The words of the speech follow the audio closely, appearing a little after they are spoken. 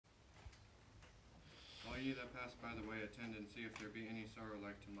ye that pass by the way, attend and see if there be any sorrow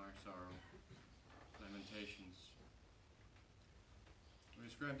like to my sorrow. Lamentations.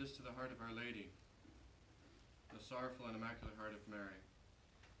 We ascribe this to the heart of Our Lady, the sorrowful and immaculate heart of Mary.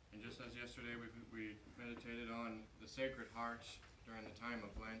 And just as yesterday we meditated on the Sacred Heart during the time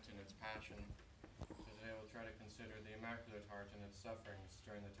of Lent and its Passion, today we'll try to consider the Immaculate Heart and its sufferings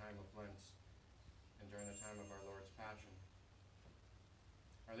during the time of Lent and during the time of our Lord's Passion.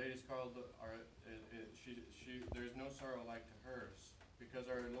 Our Lady's called, there's no sorrow like to hers,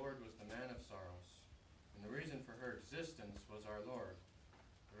 because our Lord was the man of sorrows. And the reason for her existence was our Lord.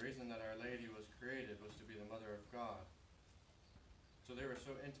 The reason that Our Lady was created was to be the Mother of God. So they were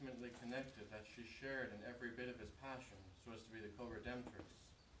so intimately connected that she shared in every bit of his passion, so as to be the co-redemptrix.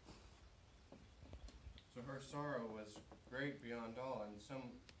 So her sorrow was great beyond all, and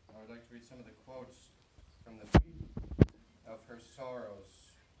I would like to read some of the quotes from the feast of her sorrows,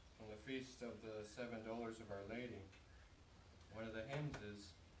 from the feast of the 7 Dolours of Our Lady. One of the hymns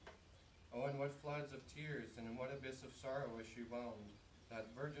is, "Oh, in what floods of tears and in what abyss of sorrow is she wound,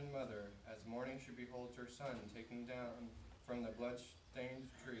 that Virgin Mother, as morning she beholds her Son taken down from the blood-stained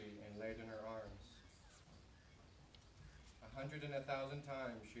tree and laid in her arms. 100 and 1,000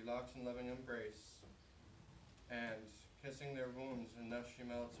 times she locks in loving embrace, and, kissing their wounds, and thus she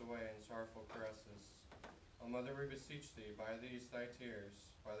melts away in sorrowful caresses. O Mother, we beseech thee, by these thy tears,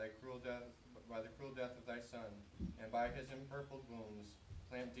 by the cruel death of thy Son, and by his impurpled wounds,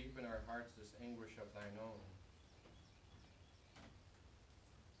 plant deep in our hearts this anguish of thine own."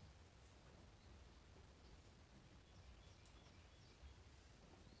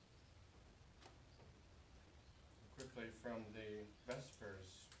 Quickly from the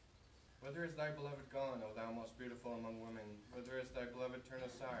Vespers. "Whither is thy beloved gone, O thou most beautiful among women? Whither is thy beloved turned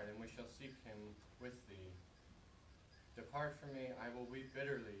aside, and we shall seek him with thee? Depart from me, I will weep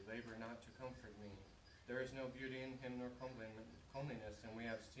bitterly, labor not to comfort me. There is no beauty in him nor comeliness, and we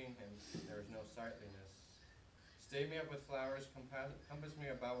have seen him, there is no sightliness. Stay me up with flowers, compass me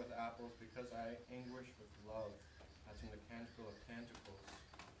about with apples, because I anguish with love." That's from the Canticle of Canticles.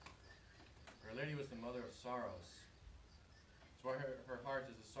 Our Lady was the mother of sorrows. That's why her heart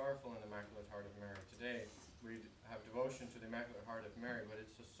is the sorrowful and immaculate heart of Mary. Today we have devotion to the Immaculate Heart of Mary, but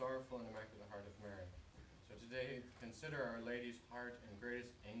it's the sorrowful and immaculate heart of Mary. So today consider Our Lady's heart and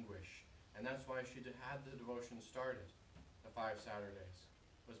greatest anguish. And that's why she had the devotion started, the 5 Saturdays,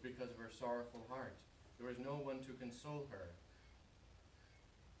 was because of her sorrowful heart. There was no one to console her.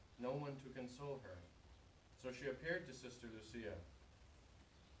 No one to console her. So she appeared to Sister Lucia.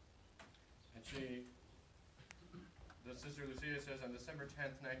 And Sister Lucia says, "On December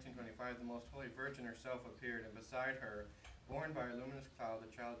 10th, 1925, the Most Holy Virgin herself appeared, and beside her, borne by a luminous cloud, the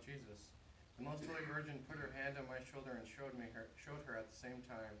child Jesus. The Most Holy Virgin put her hand on my shoulder and showed her at the same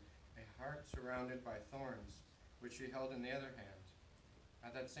time a heart surrounded by thorns, which she held in the other hand.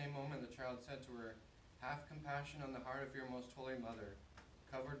 At that same moment the child said to her, 'Have compassion on the heart of your Most Holy Mother,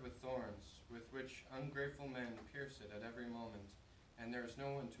 covered with thorns, with which ungrateful men pierce it at every moment, and there is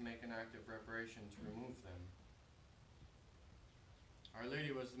no one to make an act of reparation to remove them.'" Our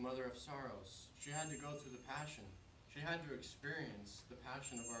Lady was the mother of sorrows. She had to go through the Passion. She had to experience the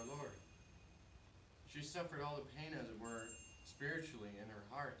Passion of our Lord. She suffered all the pain, as it were, spiritually in her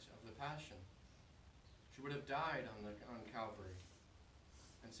heart of the Passion. She would have died on Calvary.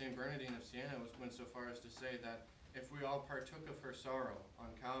 And St. Bernardine of Siena went so far as to say that if we all partook of her sorrow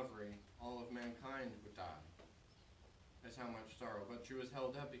on Calvary, all of mankind would die. That's how much sorrow. But she was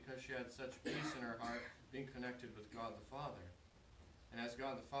held up because she had such peace in her heart, being connected with God the Father. And as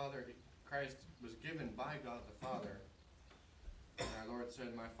God the Father, Christ was given by God the Father. And our Lord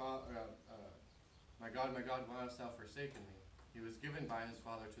said, my God, why hast thou forsaken me?" He was given by his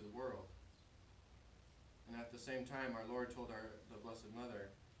Father to the world. And at the same time, our Lord told the Blessed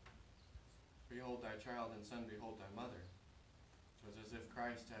Mother, "Behold thy child, and son, behold thy mother." It was as if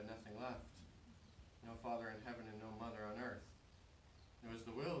Christ had nothing left. No Father in heaven and no mother on earth. It was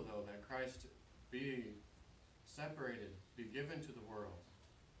the will, though, that Christ be separated, be given to the world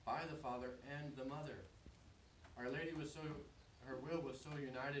by the Father and the Mother. Our Lady her will was so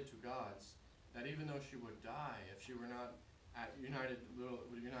united to God's that even though she would die if she were not united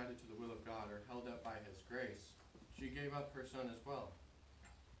to the will of God or held up by his grace, she gave up her Son as well,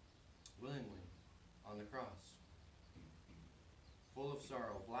 willingly, on the cross. Full of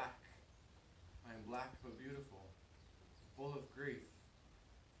sorrow, black. I am black but beautiful. Full of grief.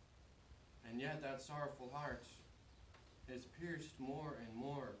 And yet that sorrowful heart is pierced more and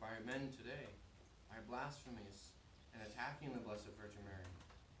more by men today, by blasphemies and attacking the Blessed Virgin Mary.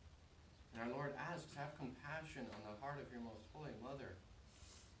 And our Lord asks, "Have compassion on the heart of your Most Holy Mother."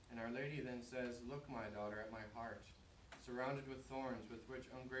 And Our Our Lady then says, "Look, my daughter, at my heart, surrounded with thorns with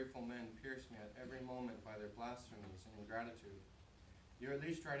which ungrateful men pierce me at every moment by their blasphemies and ingratitude. You at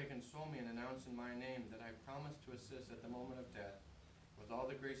least try to console me and announce in my name that I promise to assist at the moment of death, with all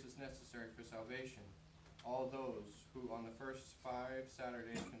the graces necessary for salvation, all those who on the first 5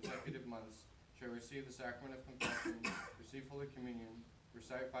 Saturdays consecutive months shall receive the sacrament of confession, receive Holy Communion,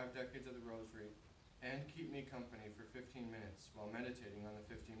 recite 5 decades of the Rosary, and keep me company for 15 minutes while meditating on the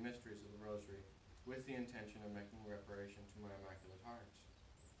 15 mysteries of the Rosary, with the intention of making reparation to my Immaculate Heart."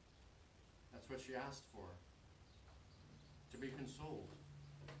 That's what she asked for, to be consoled.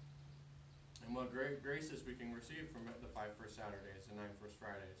 And what great graces we can receive from the 5 First Saturdays and 9 First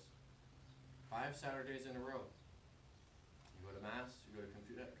Fridays. 5 Saturdays in a row. You go to Mass, you go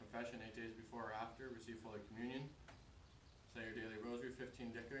to confession 8 days before or after, receive Holy Communion, say your daily Rosary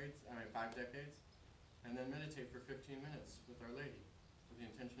 5 decades, and then meditate for 15 minutes with Our Lady with the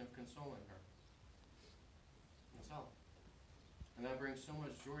intention of consoling her. That's all. And that brings so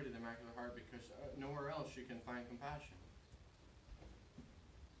much joy to the Immaculate Heart because nowhere else she can find compassion.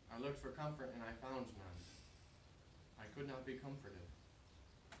 I looked for comfort and I found none. I could not be comforted.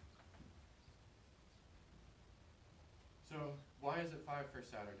 So, why is it 5 First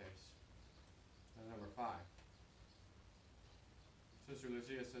Saturdays? And number 5. Sister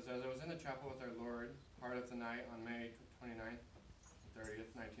Lucia says, "As I was in the chapel with our Lord, part of the night on May 29th and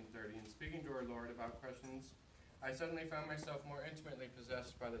 30th, 1930, and speaking to our Lord about questions, I suddenly found myself more intimately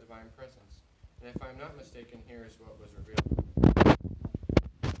possessed by the divine presence. And if I'm not mistaken, here is what was revealed."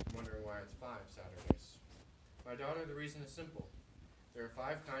 I'm wondering why it's 5 Saturdays. "My daughter, the reason is simple. There are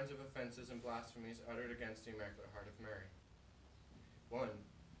 5 kinds of offenses and blasphemies uttered against the Immaculate Heart of Mary. 1.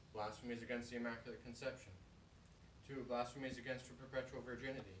 Blasphemies against the Immaculate Conception. 2. Blasphemies against her perpetual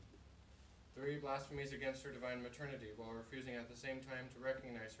virginity. 3. Blasphemies against her divine maternity, while refusing at the same time to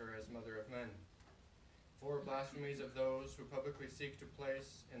recognize her as Mother of Men. 4. Blasphemies of those who publicly seek to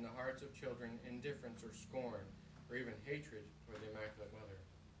place in the hearts of children indifference or scorn, or even hatred for the Immaculate Mother.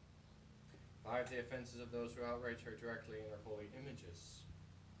 5. The offenses of those who outrage her directly in her holy images.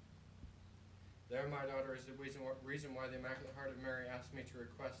 There, my daughter, is the reason why the Immaculate Heart of Mary asked me to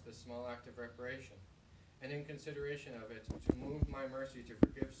request this small act of reparation, and in consideration of it, to move my mercy to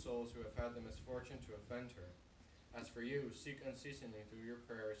forgive souls who have had the misfortune to offend her. As for you, seek unceasingly through your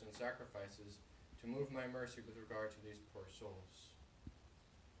prayers and sacrifices to move my mercy with regard to these poor souls."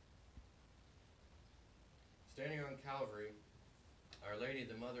 Standing on Calvary, Our Lady,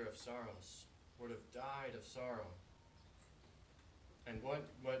 the Mother of Sorrows, would have died of sorrow. And what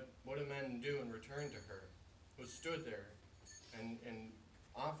do men do in return to her, who stood there and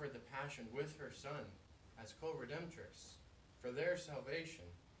offered the Passion with her Son as co-redemptrix for their salvation,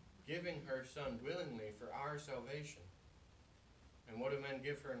 giving her Son willingly for our salvation? And what do men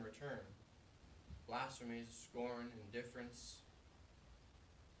give her in return? Blasphemies, scorn, indifference.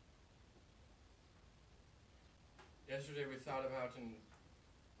 Yesterday we thought about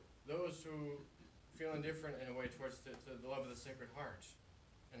those who feel indifferent in a way towards the love of the Sacred Heart,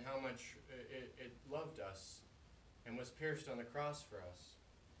 and how much it loved us and was pierced on the cross for us.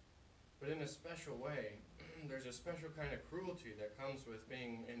 But in a special way, there's a special kind of cruelty that comes with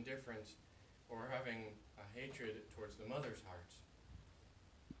being indifferent or having a hatred towards the Mother's heart.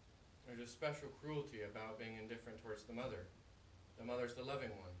 There's a special cruelty about being indifferent towards the Mother. The Mother's the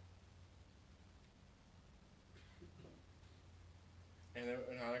loving one. And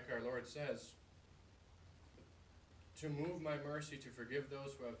like our Lord says, to move my mercy to forgive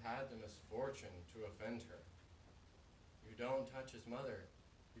those who have had the misfortune to offend her. You don't touch his mother.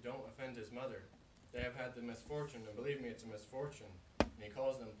 You don't offend his mother. They have had the misfortune, and believe me, it's a misfortune. And he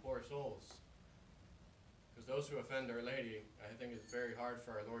calls them poor souls. Because those who offend Our Lady, I think it's very hard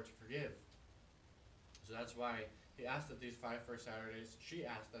for our Lord to forgive. So that's why he asked that these 5 First Saturdays, she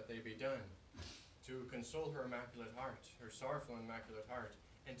asked that they be done, to console her Immaculate Heart, her sorrowful Immaculate Heart,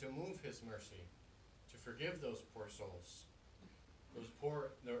 and to move his mercy, to forgive those poor souls, those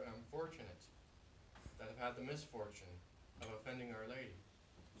poor, the unfortunate, that have had the misfortune of offending Our Lady.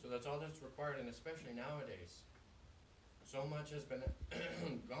 So that's all that's required, and especially nowadays. So much has been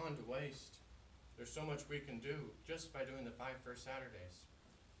gone to waste. There's so much we can do just by doing the 5 First Saturdays.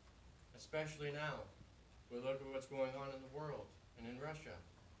 Especially now. We look at what's going on in the world and in Russia.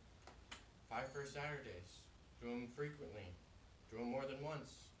 5 First Saturdays. Do them frequently. Do them more than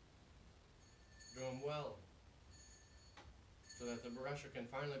once. Do them well. So that Russia can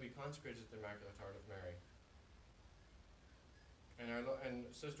finally be consecrated to the Immaculate Heart of Mary. And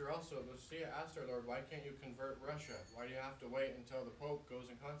Sister also, Lucia asked our Lord, why can't you convert Russia? Why do you have to wait until the Pope goes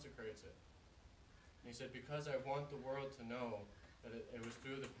and consecrates it? And he said, because I want the world to know that it was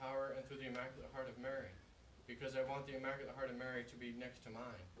through the power Immaculate Heart of Mary, because I want the Immaculate Heart of Mary to be next to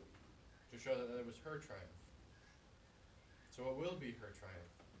mine, to show that it was her triumph. So it will be her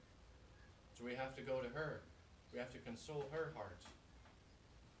triumph. So we have to go to her. We have to console her heart,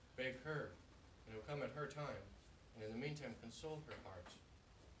 beg her, and it will come at her time. And in the meantime, console her heart.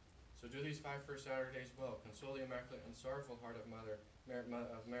 So do these 5 first Saturdays well. Console the Immaculate and Sorrowful Heart of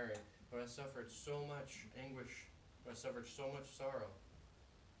Mary, who has suffered so much anguish, who has suffered so much sorrow.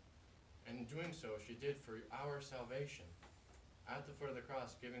 And in doing so, she did for our salvation. At the foot of the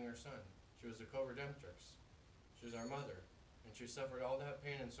cross, giving her son. She was the co-redemptrix. She was our mother. And she suffered all that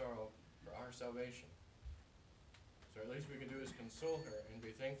pain and sorrow for our salvation. So at least we can do is console her and be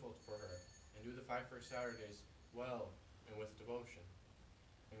thankful for her, and do the 5 first Saturdays well and with devotion.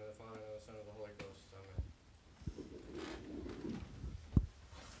 In the name of the Father, and of the Son, and of the Holy Ghost. Amen.